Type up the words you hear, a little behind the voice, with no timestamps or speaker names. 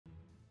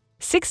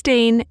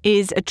16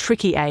 is a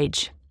tricky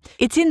age.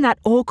 It's in that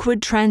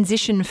awkward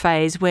transition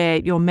phase where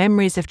your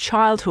memories of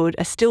childhood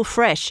are still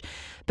fresh,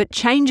 but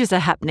changes are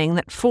happening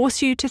that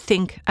force you to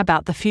think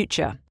about the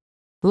future.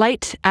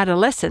 Late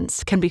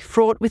adolescence can be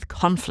fraught with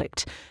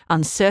conflict,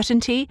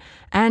 uncertainty,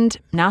 and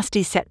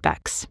nasty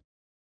setbacks.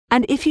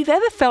 And if you've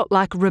ever felt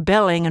like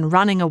rebelling and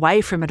running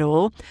away from it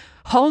all,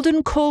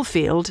 Holden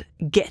Caulfield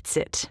gets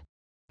it.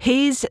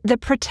 He's the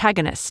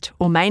protagonist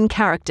or main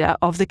character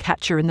of The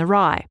Catcher in the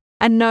Rye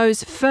and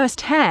knows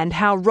firsthand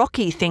how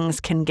rocky things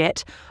can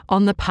get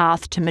on the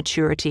path to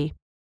maturity.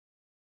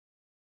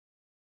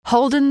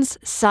 Holden's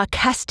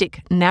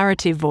sarcastic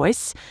narrative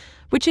voice,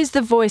 which is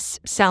the voice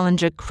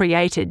Salinger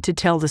created to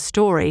tell the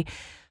story,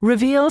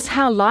 reveals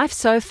how life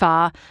so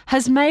far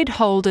has made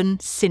Holden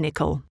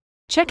cynical.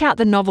 Check out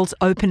the novel's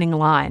opening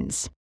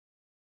lines.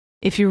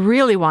 If you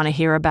really want to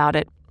hear about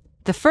it,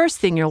 the first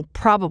thing you'll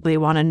probably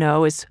want to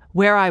know is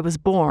where I was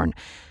born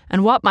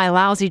and what my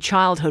lousy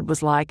childhood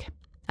was like,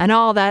 and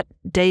all that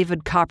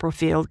David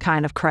Copperfield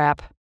kind of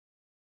crap.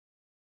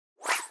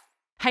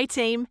 Hey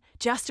team,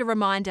 just a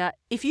reminder,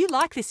 if you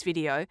like this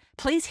video,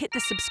 please hit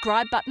the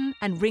subscribe button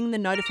and ring the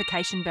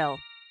notification bell.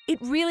 It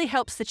really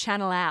helps the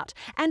channel out,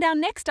 and our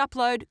next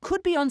upload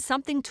could be on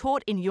something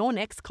taught in your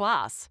next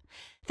class.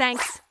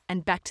 Thanks,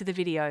 and back to the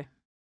video.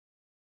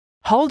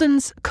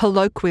 Holden's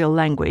colloquial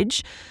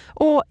language,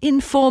 or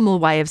informal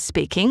way of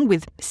speaking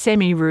with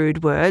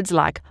semi-rude words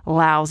like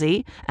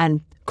lousy and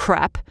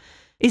crap,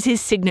 is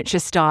his signature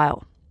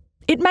style.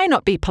 It may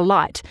not be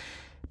polite,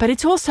 but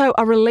it's also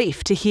a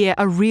relief to hear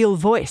a real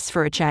voice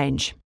for a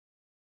change.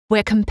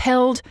 We're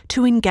compelled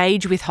to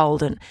engage with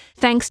Holden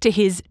thanks to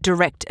his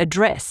direct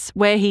address,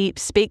 where he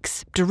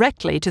speaks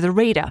directly to the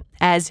reader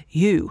as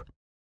you.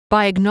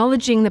 By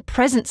acknowledging the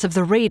presence of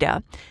the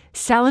reader,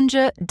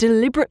 Salinger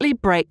deliberately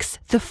breaks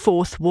the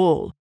fourth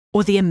wall,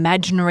 or the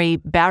imaginary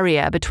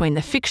barrier between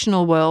the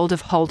fictional world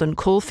of Holden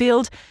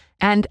Caulfield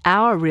and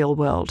our real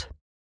world.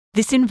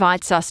 This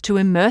invites us to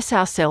immerse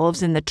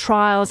ourselves in the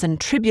trials and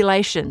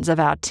tribulations of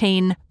our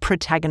teen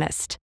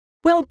protagonist.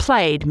 Well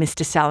played,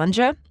 Mr.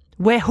 Salinger.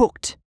 We're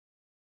hooked.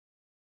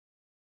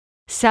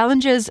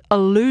 Salinger's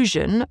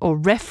allusion or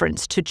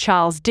reference to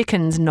Charles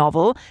Dickens'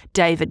 novel,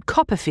 David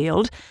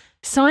Copperfield,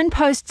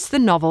 signposts the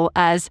novel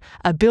as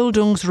a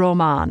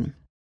bildungsroman.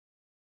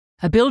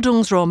 A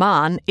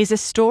bildungsroman is a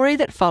story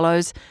that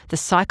follows the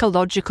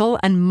psychological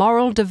and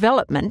moral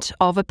development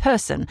of a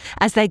person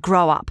as they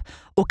grow up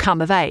or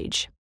come of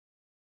age.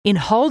 In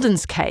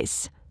Holden's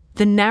case,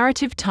 the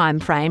narrative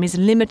timeframe is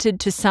limited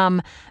to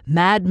some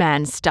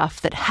madman stuff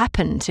that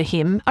happened to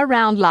him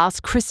around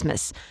last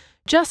Christmas,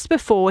 just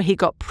before he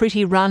got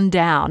pretty run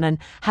down and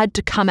had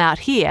to come out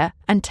here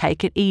and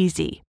take it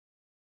easy.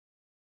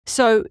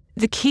 So,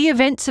 the key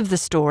events of the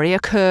story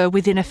occur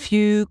within a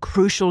few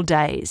crucial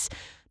days,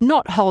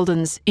 not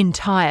Holden's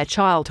entire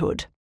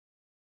childhood.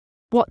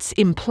 What's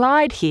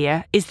implied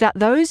here is that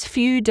those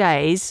few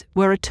days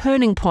were a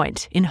turning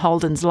point in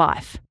Holden's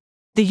life.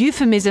 The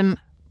euphemism,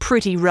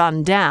 pretty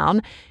run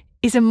down,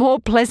 is a more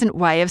pleasant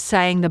way of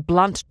saying the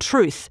blunt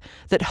truth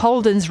that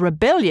Holden's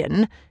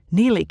rebellion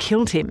nearly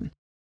killed him.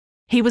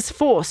 He was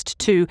forced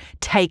to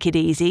take it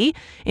easy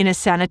in a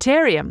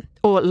sanitarium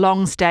or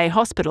long-stay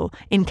hospital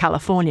in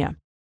California.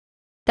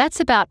 That's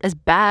about as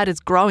bad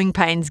as growing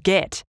pains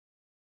get.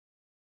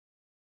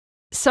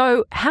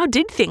 So, how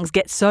did things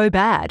get so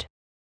bad?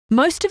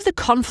 Most of the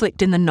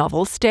conflict in the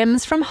novel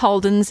stems from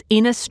Holden's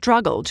inner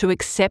struggle to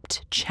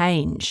accept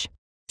change.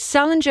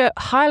 Salinger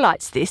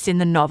highlights this in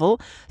the novel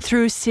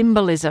through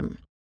symbolism,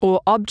 or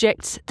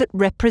objects that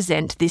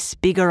represent this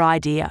bigger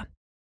idea.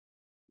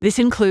 This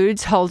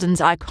includes Holden's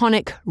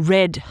iconic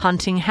red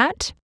hunting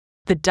hat,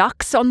 the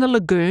ducks on the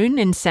lagoon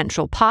in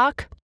Central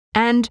Park,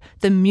 and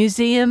the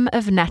Museum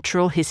of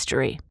Natural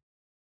History.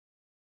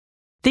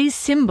 These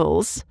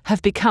symbols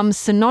have become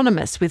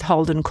synonymous with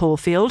Holden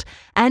Caulfield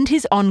and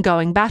his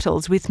ongoing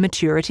battles with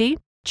maturity,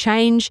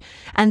 change,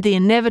 and the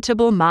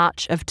inevitable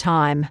march of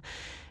time.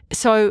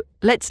 So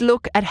let's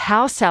look at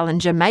how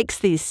Salinger makes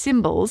these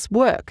symbols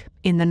work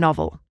in the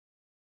novel.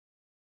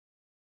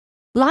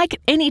 Like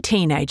any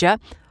teenager,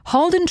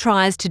 Holden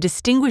tries to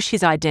distinguish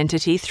his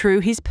identity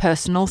through his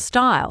personal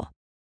style,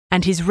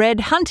 and his red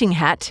hunting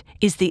hat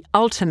is the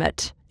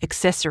ultimate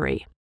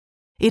accessory.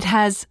 It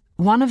has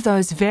one of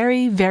those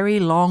very, very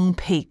long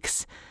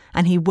peaks,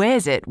 and he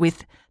wears it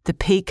with the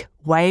peak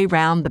way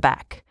round the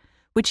back,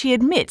 which he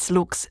admits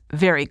looks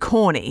very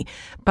corny,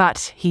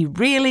 but he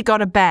really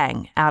got a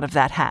bang out of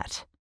that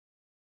hat.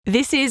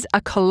 This is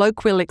a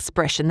colloquial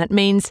expression that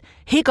means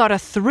he got a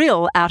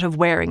thrill out of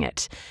wearing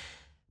it.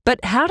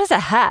 But how does a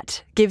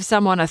hat give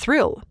someone a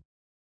thrill?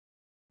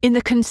 In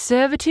the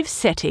conservative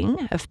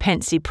setting of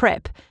Pensy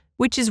Prep,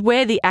 which is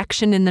where the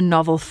action in the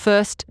novel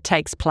first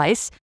takes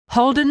place,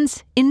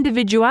 Holden's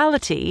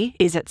individuality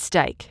is at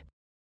stake.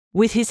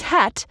 With his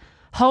hat,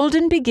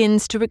 Holden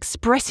begins to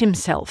express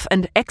himself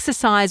and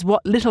exercise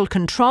what little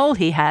control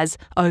he has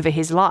over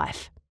his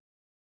life.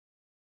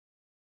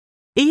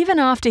 Even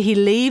after he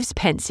leaves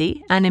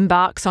Pensy and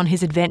embarks on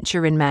his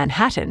adventure in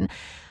Manhattan,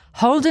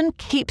 Holden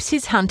keeps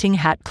his hunting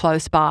hat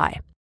close by.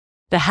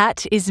 The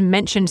hat is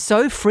mentioned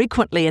so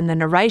frequently in the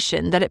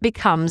narration that it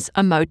becomes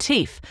a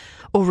motif,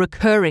 or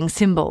recurring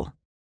symbol.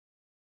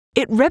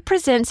 It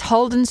represents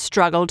Holden's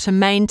struggle to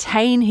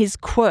maintain his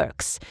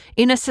quirks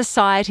in a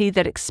society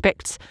that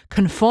expects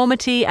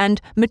conformity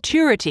and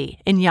maturity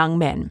in young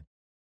men.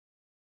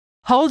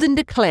 Holden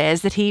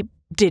declares that he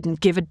didn't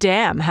give a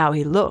damn how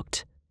he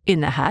looked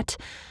in the hat.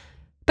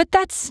 But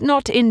that's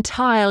not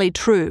entirely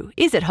true,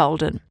 is it,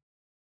 Holden?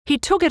 He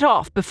took it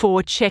off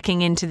before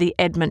checking into the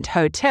Edmont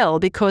Hotel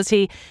because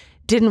he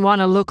didn't want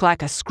to look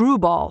like a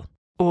screwball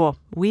or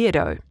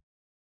weirdo.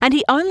 And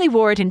he only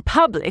wore it in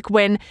public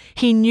when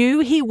he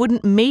knew he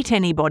wouldn't meet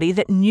anybody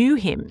that knew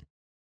him,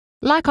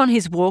 like on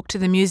his walk to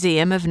the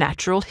Museum of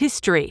Natural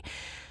History.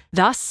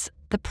 Thus,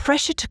 the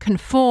pressure to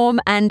conform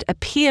and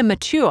appear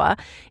mature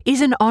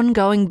is an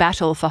ongoing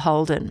battle for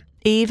Holden,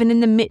 even in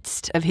the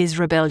midst of his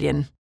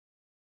rebellion.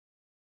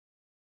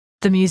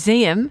 The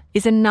museum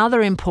is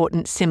another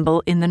important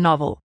symbol in the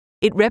novel.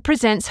 It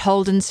represents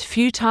Holden's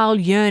futile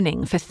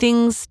yearning for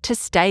things to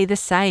stay the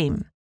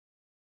same.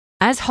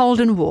 As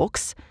Holden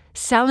walks,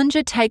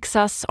 Salinger takes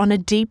us on a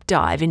deep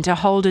dive into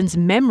Holden's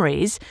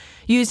memories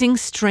using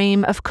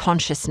stream of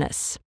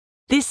consciousness.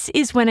 This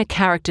is when a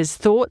character's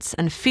thoughts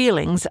and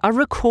feelings are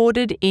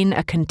recorded in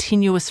a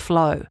continuous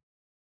flow.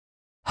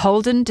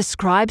 Holden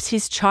describes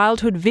his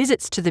childhood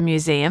visits to the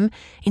museum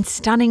in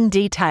stunning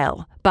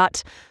detail,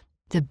 but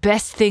the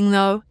best thing,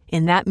 though,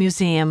 in that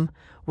museum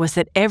was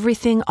that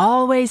everything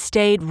always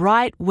stayed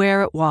right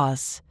where it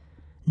was.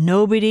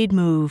 Nobody'd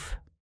move.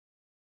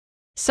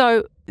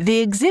 So the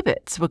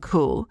exhibits were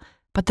cool,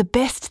 but the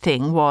best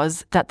thing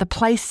was that the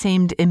place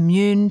seemed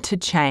immune to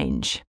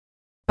change.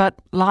 But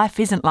life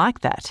isn't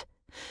like that.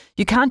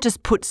 You can't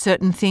just put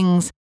certain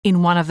things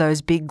in one of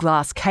those big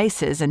glass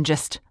cases and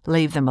just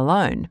leave them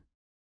alone.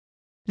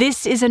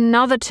 This is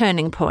another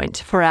turning point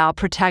for our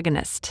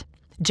protagonist.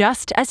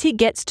 Just as he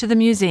gets to the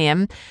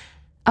museum,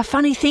 a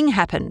funny thing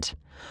happened.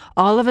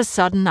 All of a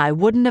sudden, I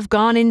wouldn't have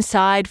gone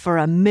inside for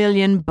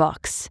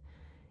 $1,000,000.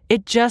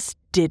 It just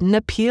didn't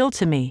appeal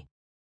to me.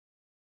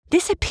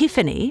 This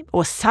epiphany,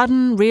 or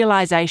sudden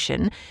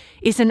realisation,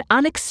 is an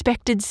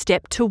unexpected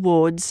step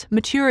towards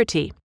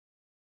maturity.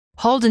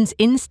 Holden's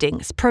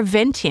instincts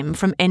prevent him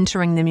from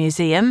entering the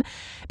museum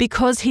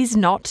because he's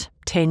not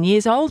 10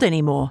 years old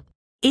anymore.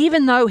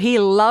 Even though he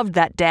loved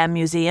that damn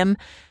museum,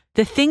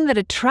 the thing that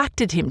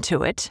attracted him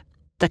to it,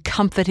 the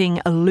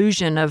comforting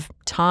illusion of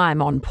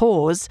time on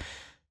pause,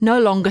 no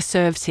longer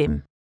serves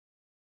him.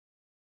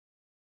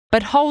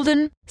 But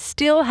Holden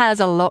still has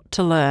a lot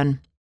to learn.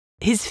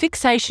 His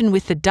fixation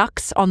with the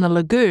ducks on the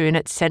lagoon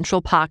at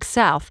Central Park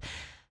South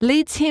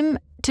leads him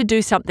to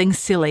do something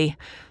silly.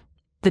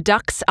 The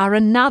ducks are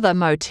another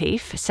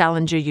motif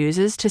Salinger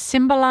uses to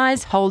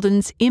symbolise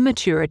Holden's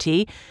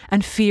immaturity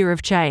and fear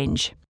of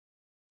change.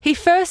 He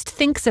first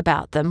thinks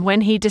about them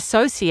when he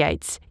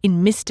dissociates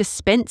in Mr.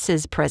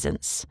 Spencer's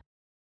presence.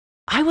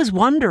 I was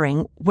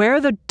wondering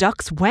where the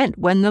ducks went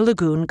when the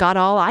lagoon got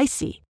all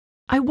icy.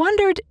 I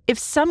wondered if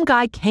some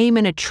guy came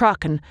in a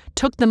truck and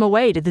took them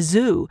away to the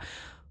zoo,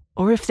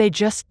 or if they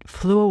just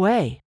flew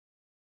away.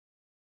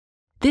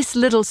 This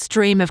little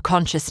stream of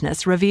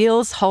consciousness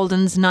reveals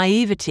Holden's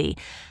naivety,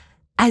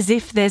 as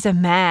if there's a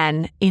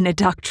man in a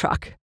duck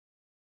truck.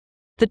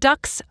 The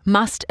ducks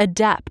must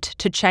adapt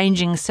to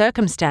changing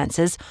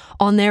circumstances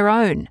on their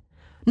own,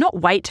 not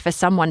wait for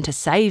someone to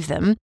save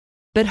them.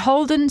 But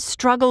Holden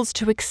struggles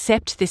to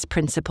accept this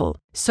principle,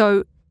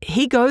 so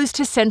he goes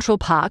to Central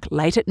Park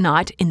late at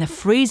night in the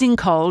freezing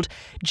cold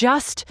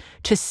just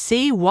to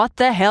see what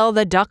the hell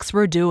the ducks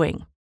were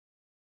doing.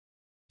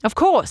 Of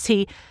course,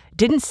 he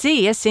didn't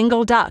see a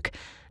single duck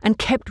and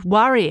kept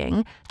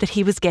worrying that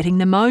he was getting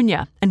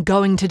pneumonia and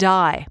going to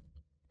die.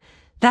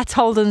 That's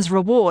Holden's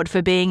reward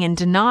for being in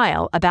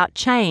denial about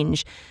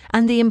change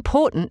and the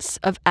importance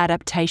of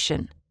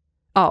adaptation.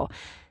 Oh,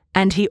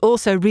 and he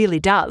also really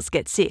does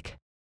get sick.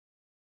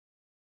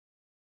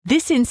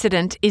 This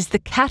incident is the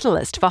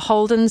catalyst for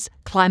Holden's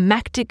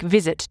climactic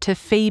visit to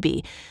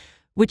Phoebe,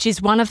 which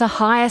is one of the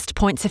highest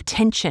points of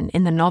tension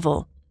in the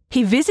novel.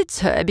 He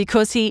visits her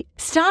because he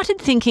started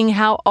thinking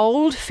how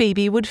old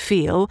Phoebe would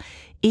feel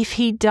if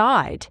he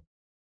died.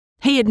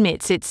 He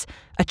admits it's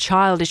a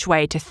childish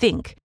way to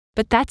think,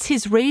 but that's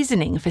his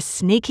reasoning for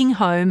sneaking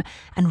home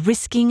and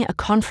risking a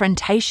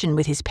confrontation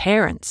with his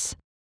parents.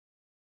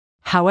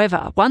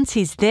 However, once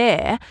he's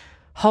there,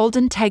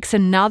 Holden takes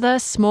another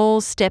small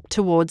step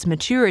towards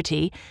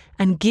maturity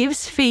and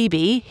gives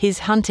Phoebe his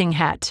hunting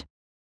hat.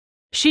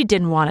 She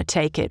didn't want to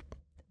take it,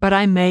 but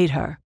I made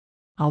her.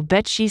 I'll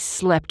bet she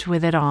slept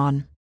with it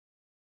on.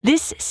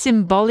 This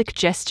symbolic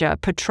gesture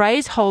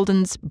portrays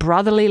Holden's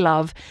brotherly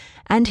love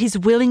and his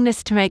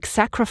willingness to make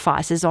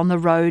sacrifices on the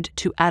road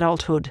to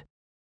adulthood.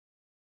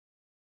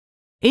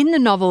 In the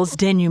novel's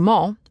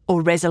denouement,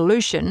 or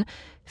resolution,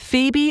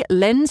 Phoebe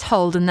lends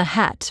Holden the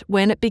hat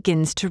when it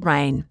begins to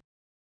rain.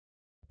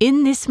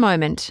 In this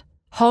moment,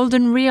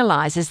 Holden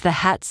realises the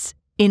hat's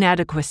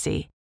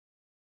inadequacy.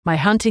 My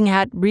hunting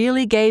hat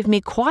really gave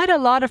me quite a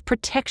lot of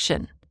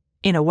protection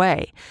in a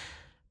way.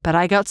 But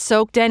I got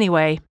soaked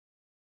anyway.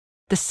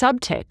 The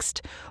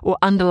subtext, or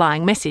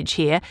underlying message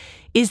here,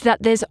 is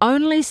that there's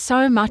only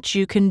so much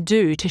you can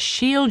do to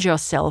shield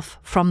yourself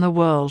from the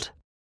world.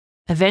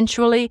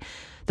 Eventually,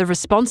 the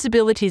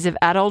responsibilities of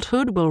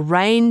adulthood will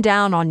rain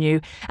down on you,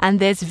 and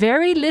there's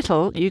very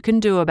little you can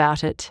do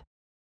about it.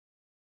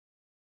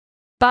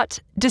 But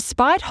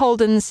despite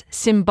Holden's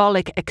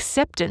symbolic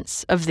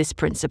acceptance of this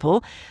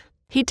principle,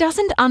 he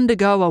doesn't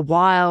undergo a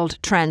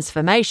wild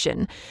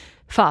transformation.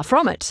 Far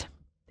from it.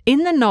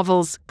 In the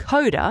novel's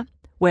Coda,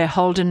 where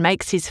Holden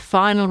makes his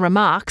final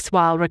remarks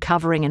while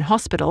recovering in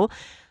hospital,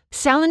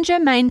 Salinger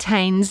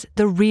maintains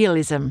the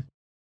realism.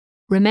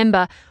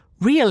 Remember,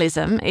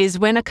 realism is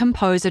when a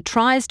composer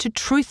tries to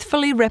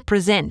truthfully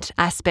represent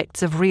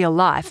aspects of real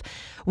life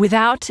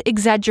without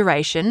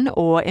exaggeration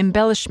or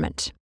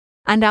embellishment.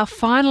 And our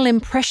final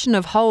impression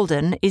of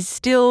Holden is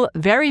still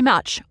very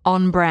much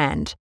on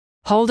brand.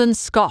 Holden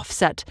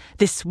scoffs at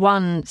this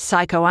one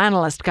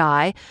psychoanalyst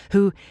guy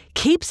who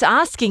keeps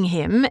asking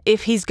him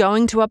if he's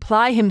going to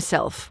apply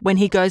himself when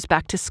he goes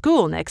back to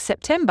school next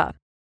September.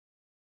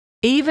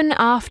 Even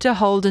after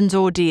Holden's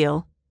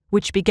ordeal,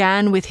 which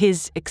began with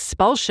his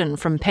expulsion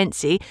from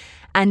Pensy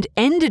and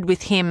ended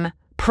with him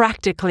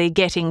practically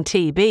getting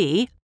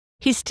TB,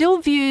 he still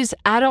views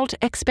adult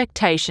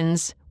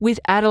expectations with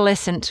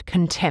adolescent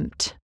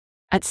contempt.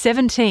 At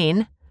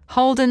 17,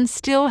 Holden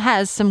still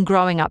has some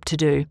growing up to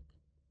do.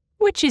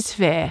 Which is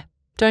fair,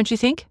 don't you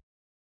think?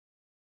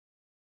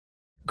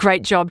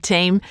 Great job,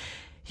 team.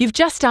 You've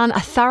just done a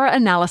thorough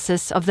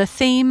analysis of the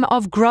theme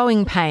of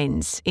growing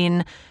pains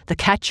in The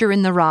Catcher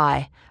in the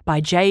Rye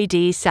by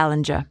J.D.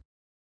 Salinger.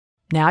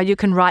 Now you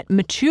can write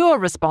mature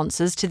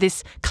responses to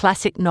this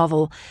classic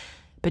novel,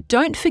 but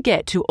don't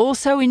forget to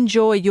also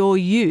enjoy your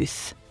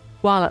youth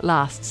while it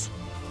lasts.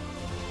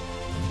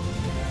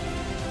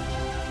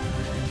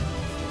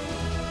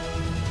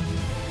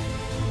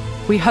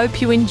 We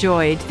hope you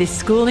enjoyed this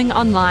Schooling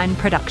Online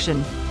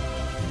production.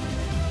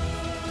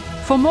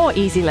 For more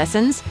easy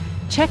lessons,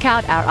 check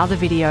out our other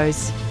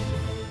videos.